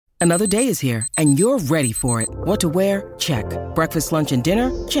Another day is here, and you're ready for it. What to wear? Check. Breakfast, lunch, and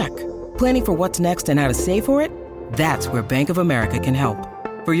dinner? Check. Planning for what's next and how to save for it? That's where Bank of America can help.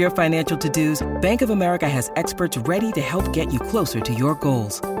 For your financial to-dos, Bank of America has experts ready to help get you closer to your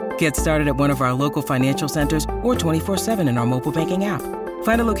goals. Get started at one of our local financial centers or 24/7 in our mobile banking app.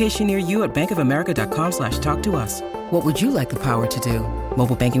 Find a location near you at bankofamerica.com/talktous. What would you like the power to do?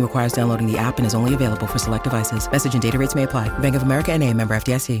 Mobile banking requires downloading the app and is only available for select devices. Message and data rates may apply. Bank of America N.A., member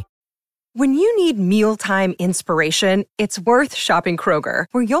FDIC. When you need mealtime inspiration, it's worth shopping Kroger,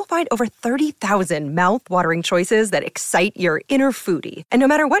 where you'll find over 30,000 mouth-watering choices that excite your inner foodie. And no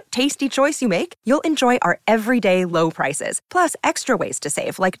matter what tasty choice you make, you'll enjoy our everyday low prices, plus extra ways to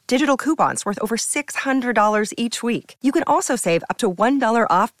save, like digital coupons worth over $600 each week. You can also save up to $1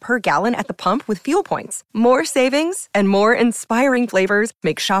 off per gallon at the pump with fuel points. More savings and more inspiring flavors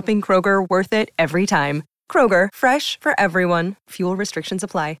make shopping Kroger worth it every time. Kroger, fresh for everyone. Fuel restrictions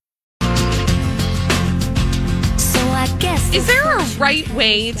apply. Is there a right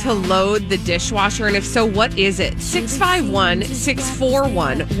way to load the dishwasher? And if so, what is it?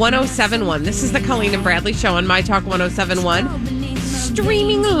 651-641-1071. This is the Colleen and Bradley Show on My Talk 1071.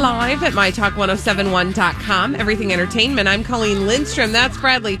 Streaming live at MyTalk1071.com. Everything Entertainment. I'm Colleen Lindstrom. That's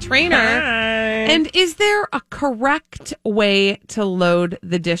Bradley Trainer. Hi. And is there a correct way to load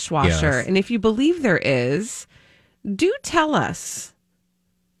the dishwasher? Yes. And if you believe there is, do tell us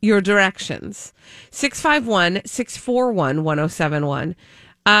your directions. 651-641-1071.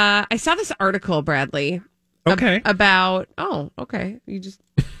 I saw this article, Bradley. Okay. Okay. You just...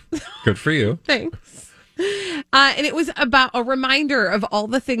 Good for you. Thanks. And it was about a reminder of all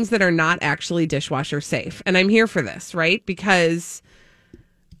the things that are not actually dishwasher safe. And I'm here for this, right? Because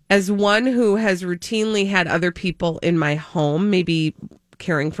as one who has routinely had other people in my home, maybe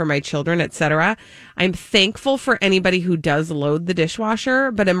caring for my children, etc., I'm thankful for anybody who does load the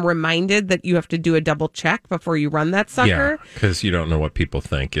dishwasher, but I'm reminded that you have to do a double check before you run that sucker. Yeah, because you don't know what people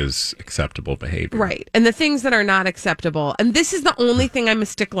think is acceptable behavior. Right. And the things that are not acceptable, and this is the only thing I'm a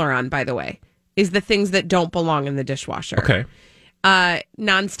stickler on, by the way, is the things that don't belong in the dishwasher. Okay.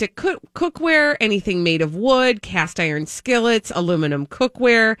 Non-stick cookware, anything made of wood, cast iron skillets, aluminum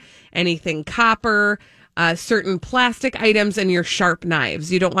cookware, anything copper, certain plastic items, and your sharp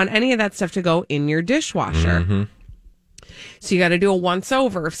knives. You don't want any of that stuff to go in your dishwasher. Mm-hmm. So you got to do a once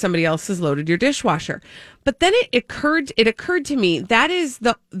over if somebody else has loaded your dishwasher. But then it occurred to me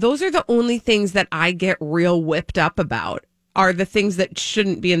those are the only things that I get real whipped up about, are the things that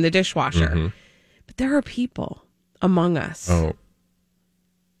shouldn't be in the dishwasher. Mm-hmm. But there are people among us. Oh.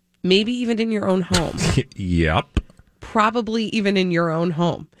 Maybe even in your own home. Yep. Probably even in your own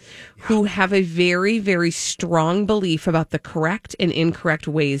home, who have a very, very strong belief about the correct and incorrect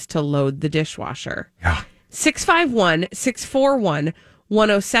ways to load the dishwasher. Yeah.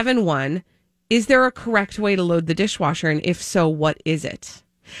 651-641-1071. Is there a correct way to load the dishwasher? And if so, what is it?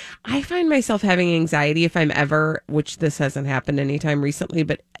 I find myself having anxiety if I'm ever, which this hasn't happened anytime recently,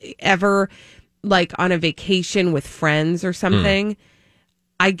 but ever like on a vacation with friends or something.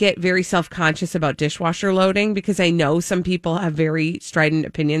 I get very self-conscious about dishwasher loading because I know some people have very strident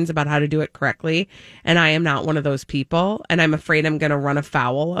opinions about how to do it correctly, and I am not one of those people, and I'm afraid I'm going to run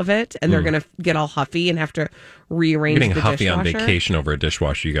afoul of it, and they're going to get all huffy and have to rearrange the dishwasher. Getting huffy on vacation over a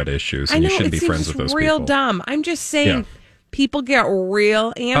dishwasher, you got issues, and you shouldn't be friends with those people. Real dumb. I'm just saying, people get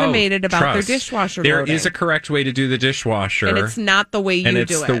real animated about their dishwasher There loading. is a correct way to do the dishwasher. And it's not the way you do it. And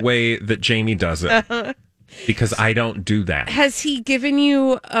it's the way that Jamie does it. Because I don't do that. Has he given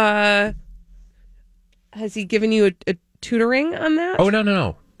you a tutoring on that? Oh,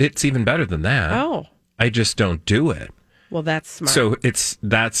 no. It's even better than that. Oh. I just don't do it. Well, that's smart. So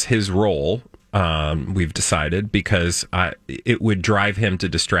that's his role, we've decided, because it would drive him to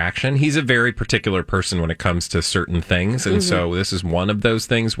distraction. He's a very particular person when it comes to certain things. And so this is one of those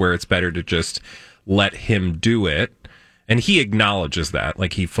things where it's better to just let him do it. And he acknowledges that,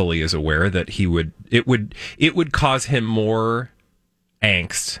 like he fully is aware that it would cause him more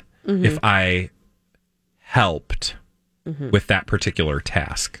angst if I helped with that particular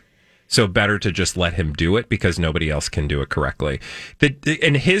task. So better to just let him do it because nobody else can do it correctly.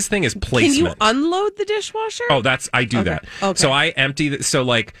 And his thing is placement. Can you unload the dishwasher? Oh, I do that. Okay. So I empty. So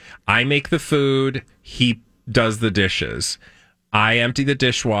like I make the food, he does the dishes. I empty the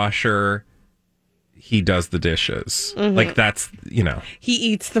dishwasher. He does the dishes. Like that's, He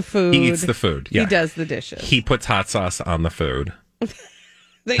eats the food. He eats the food. Yeah. He does the dishes. He puts hot sauce on the food.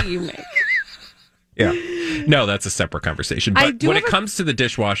 That you make. Yeah. No, that's a separate conversation. But when it comes to the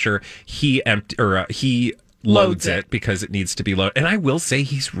dishwasher, he loads it because it needs to be loaded. And I will say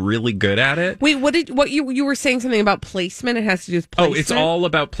he's really good at it. Wait, what you were saying something about placement? It has to do with placement? Oh, it's all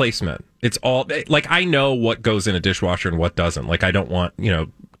about placement. It's all like I know what goes in a dishwasher and what doesn't. Like I don't want,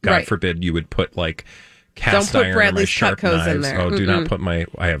 God forbid you would put like cast don't put iron Bradley's or my sharp Cutcos knives. in there. Oh, do not put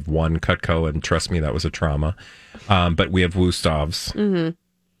I have one Cutco, and trust me, that was a trauma. But we have Wustovs.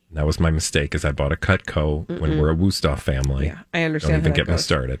 Mm-hmm. That was my mistake, is I bought a Cutco when we're a Wustov family. Yeah, I understand. Don't even get me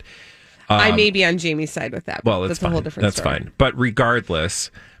started. I may be on Jamie's side with that. Well, that's fine. a whole different story. That's fine. But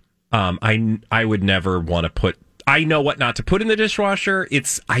regardless, I would never want to put. I know what not to put in the dishwasher.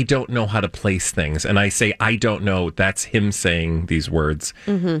 I don't know how to place things, and I say I don't know. That's him saying these words.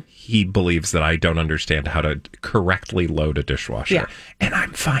 Mm-hmm. He believes that I don't understand how to correctly load a dishwasher, and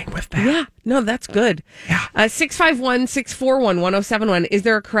I'm fine with that. Yeah, no, that's good. Yeah. 651-641-1071. Is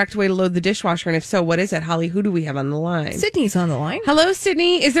there a correct way to load the dishwasher? And if so, what is it? Holly, who do we have on the line? Sydney's on the line. Hello,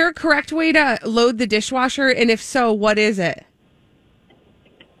 Sydney. Is there a correct way to load the dishwasher? And if so, what is it?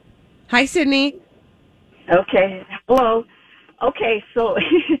 Hi, Sydney. Okay. Hello. Okay, so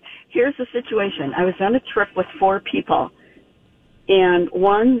here's the situation. I was on a trip with 4 people, and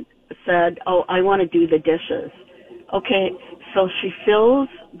one said, I want to do the dishes. Okay, so she fills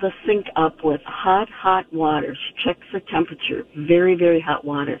the sink up with hot water. She checks the temperature, very, very hot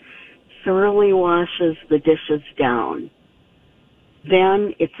water, thoroughly washes the dishes down.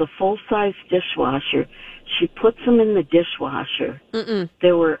 Then it's a full-size dishwasher. She puts them in the dishwasher.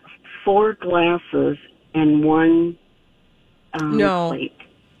 There were 4 glasses and 1 plate.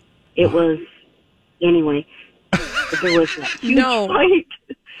 It was, anyway, there was a huge fight.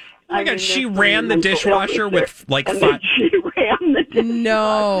 Oh my God, she ran the dishwasher with like 5. She ran the dishwasher.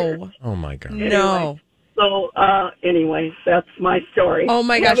 No. Oh my God. No. So, anyways, that's my story. Oh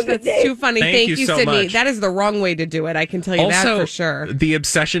my gosh, that's too funny. Thank you, so Sydney. much. That is the wrong way to do it. I can tell you Also, that for sure. The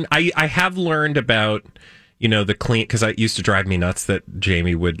obsession, I have learned about, the clean, because it used to drive me nuts that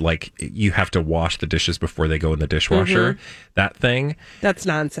Jamie would you have to wash the dishes before they go in the dishwasher. That thing. That's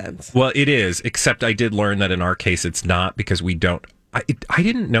nonsense. Well, it is, except I did learn that in our case it's not, because we don't. I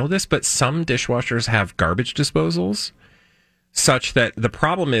didn't know this, but some dishwashers have garbage disposals, such that the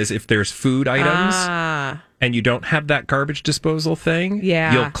problem is if there's food items and you don't have that garbage disposal thing,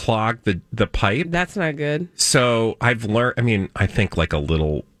 you'll clog the pipe. That's not good. So I've learned, I think like a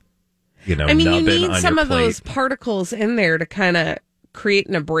little, you need some of those particles in there to kind of create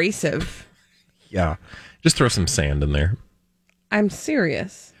an abrasive. Yeah. Just throw some sand in there. I'm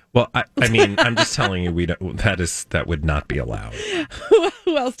serious. Well, I'm just telling you, that would not be allowed.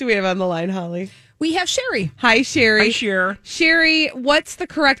 Who else do we have on the line, Holly? We have Sherry. Hi, Sherry. Hi, Sherry. Sherry, what's the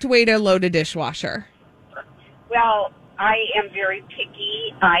correct way to load a dishwasher? Well, I am very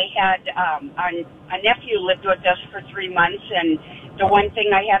picky. I had a nephew lived with us for 3 months, and the one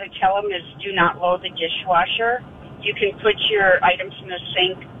thing I had to tell him is do not load the dishwasher. You can put your items in the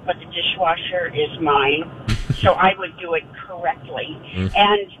sink, but the dishwasher is mine. So I would do it correctly.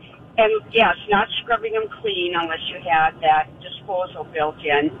 And yes, not scrubbing them clean unless you had that disposal built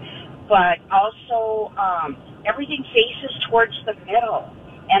in. But also, everything faces towards the middle.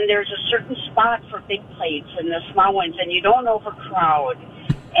 And there's a certain spot for big plates and the small ones, and you don't overcrowd.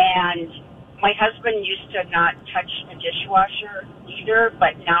 And my husband used to not touch the dishwasher either,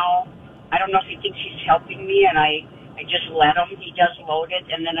 but now I don't know if he thinks he's helping me, and I just let him. He does load it,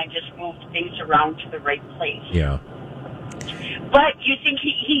 and then I just moved things around to the right place. Yeah. But you think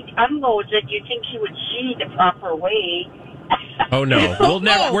he unloads it, you think he would see the proper way. Oh, no.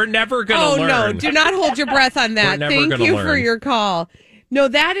 We're never going to learn. Oh, no. Do not hold your breath on that. Thank you for your call. No,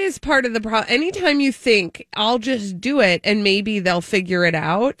 that is part of the problem. Anytime you think, I'll just do it and maybe they'll figure it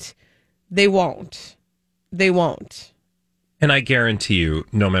out, they won't. They won't. And I guarantee you,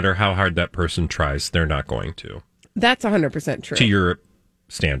 no matter how hard that person tries, they're not going to. That's 100% true. To your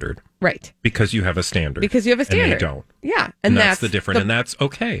standard. Right. Because you have a standard. Because you have a standard. And they don't. Yeah. And that's the difference. And that's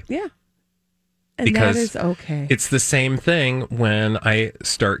okay. Yeah. And because that is okay. It's the same thing when I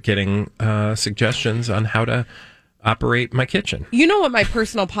start getting suggestions on how to operate my kitchen. You know what my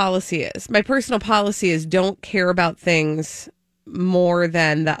personal policy is? My personal policy is don't care about things more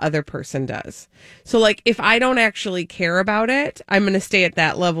than the other person does. So, like, if I don't actually care about it, I'm going to stay at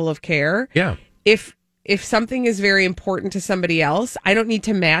that level of care. Yeah. If something is very important to somebody else, I don't need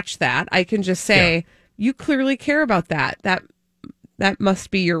to match that. I can just say, you clearly care about that. That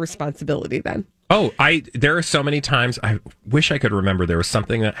must be your responsibility then. Oh, there are so many times, I wish I could remember, there was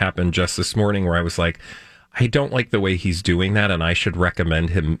something that happened just this morning where I was like, I don't like the way he's doing that, and I should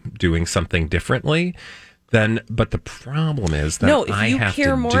recommend him doing something differently. But the problem is that if you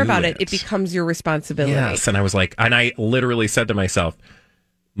care more about it, it becomes your responsibility. Yes, and I was like, and I literally said to myself,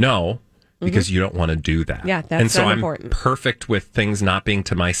 no, because you don't want to do that. Yeah, that's and so not I'm important. perfect with things not being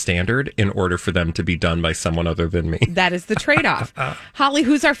to my standard in order for them to be done by someone other than me. That is the trade-off. Holly,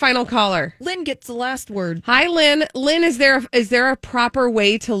 who's our final caller? Lynn gets the last word. Hi, Lynn. Lynn, is there a proper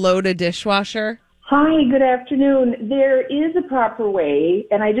way to load a dishwasher? Hi, good afternoon. There is a proper way,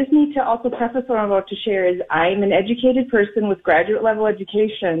 and I just need to also preface what I'm about to share is I'm an educated person with graduate level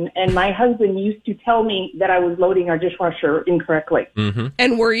education, and my husband used to tell me that I was loading our dishwasher incorrectly. Mm-hmm.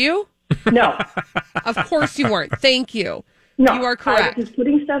 And were you? No. Of course you weren't. Thank you. No. You are correct. I was just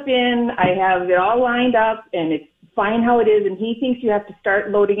putting stuff in. I have it all lined up, and it's fine how it is, and he thinks you have to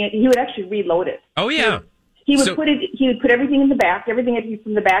start loading it. He would actually reload it. Oh, yeah. He would put everything in the back, everything had to be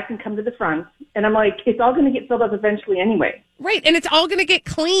from the back and come to the front. And I'm like, it's all going to get filled up eventually anyway. Right, and it's all going to get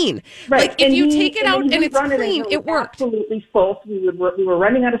clean. Right. Like, if you take it out and it's clean, it worked. Absolutely full. So we were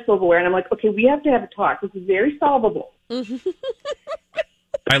running out of silverware, and I'm like, okay, we have to have a talk. This is very solvable. It's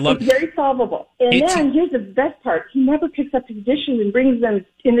very solvable. And then here's the best part. He never picks up his dishes and brings them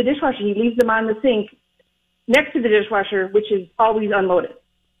in the dishwasher. He leaves them on the sink next to the dishwasher, which is always unloaded.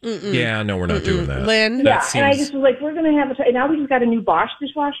 Yeah, no, we're not doing that. Lynn? Yeah, and I just was like, we're going to have and now we just got a new Bosch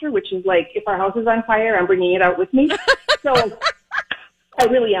dishwasher, which is like, if our house is on fire, I'm bringing it out with me. So I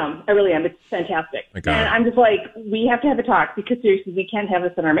really am. It's fantastic. And I'm just like, we have to have a talk because seriously, we can't have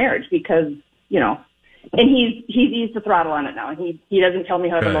this in our marriage because, and he's eased the throttle on it now. And he doesn't tell me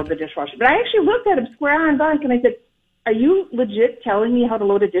how to load the dishwasher. But I actually looked at him square on bunk and I said, are you legit telling me how to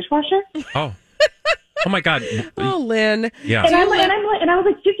load a dishwasher? Oh my God. Oh, Lynn. Yeah. And I was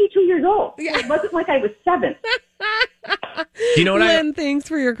like 52 years old. Yeah. It wasn't like I was 7. You know what, Lynn, thanks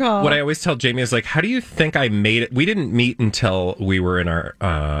for your call. What I always tell Jamie is like, how do you think I made it? We didn't meet until we were in our,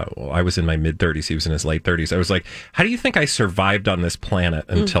 I was in my mid-30s. He was in his late 30s. I was like, how do you think I survived on this planet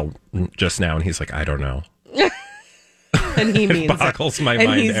until just now? And he's like, I don't know. And he means it boggles my and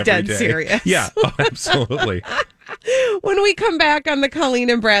mind he's every dead day. serious. Yeah, absolutely. When we come back on the Colleen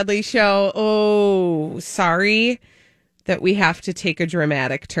and Bradley show, sorry that we have to take a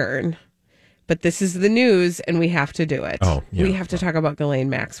dramatic turn. But this is the news, and we have to do it. Oh, yeah. We have to talk about Ghislaine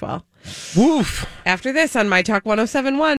Maxwell. Woof. After this on My Talk 1071.